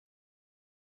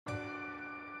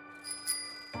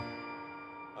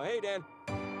Oh, hey, Dan.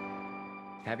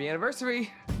 Happy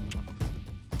anniversary.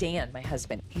 Dan, my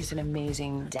husband, he's an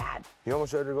amazing dad. You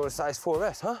almost ready to go to size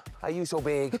 4S, huh? Are you so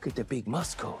big? Look at the big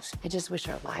muscles. I just wish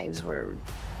our lives were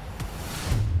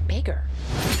bigger.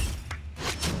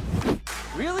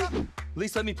 Really? At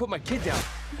least let me put my kid down.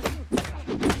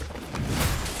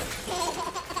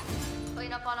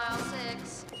 Clean up on aisle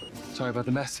 6. Sorry about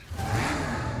the mess.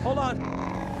 Hold on.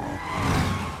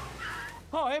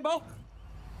 Oh, hey, Bo.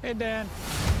 Hey, Dan.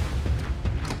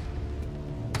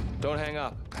 Don't hang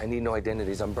up. I need no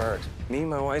identities. I'm burnt. Me,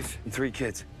 my wife, and 3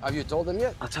 kids. Have you told them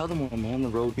yet? I'll tell them when I'm on the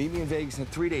road. Meet me in Vegas in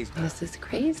 3 days. This is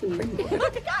crazy. Oh my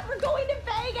God, we're going to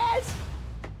Vegas!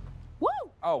 Woo!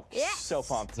 Oh, Yes. so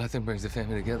pumped. Nothing brings the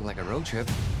family together like a road trip.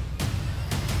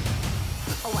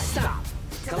 Oh, stop.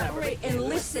 Collaborate and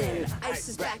listen. Ice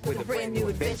is back with a brand new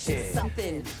invention.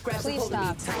 Something grabs a hold of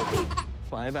me tightly.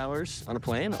 5 hours on a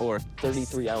plane or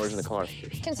 33 hours in a car?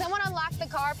 Can someone unlock the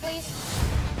car, please?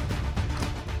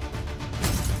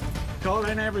 Call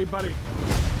in everybody.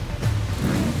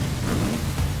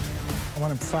 I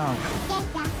want him found.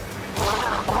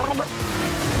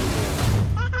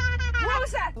 What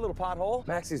was that? A little pothole.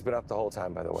 Maxie's been up the whole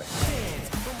time, by the way.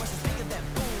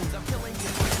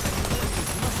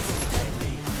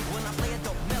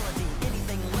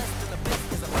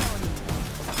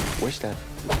 Wish that.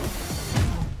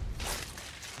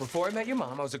 Before I met your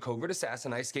mom, I was a covert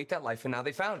assassin. I escaped that life, and now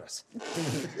they found us.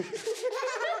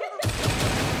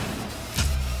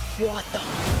 What the?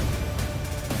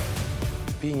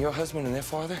 Being your husband and their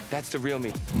father, that's the real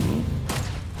me.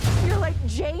 You're like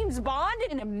James Bond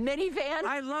in a minivan.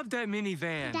 I love that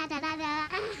minivan.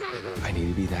 I need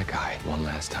to be that guy one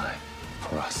last time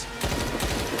for us.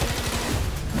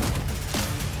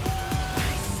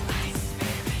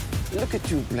 Look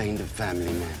at you playing the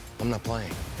family, man. I'm not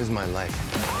playing. This is my life.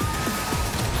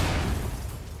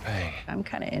 Hey. I'm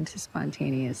kind of into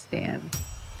spontaneous, Dan.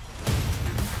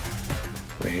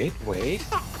 Wait.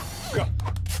 Go.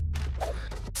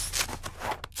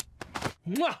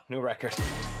 Mwah! New record.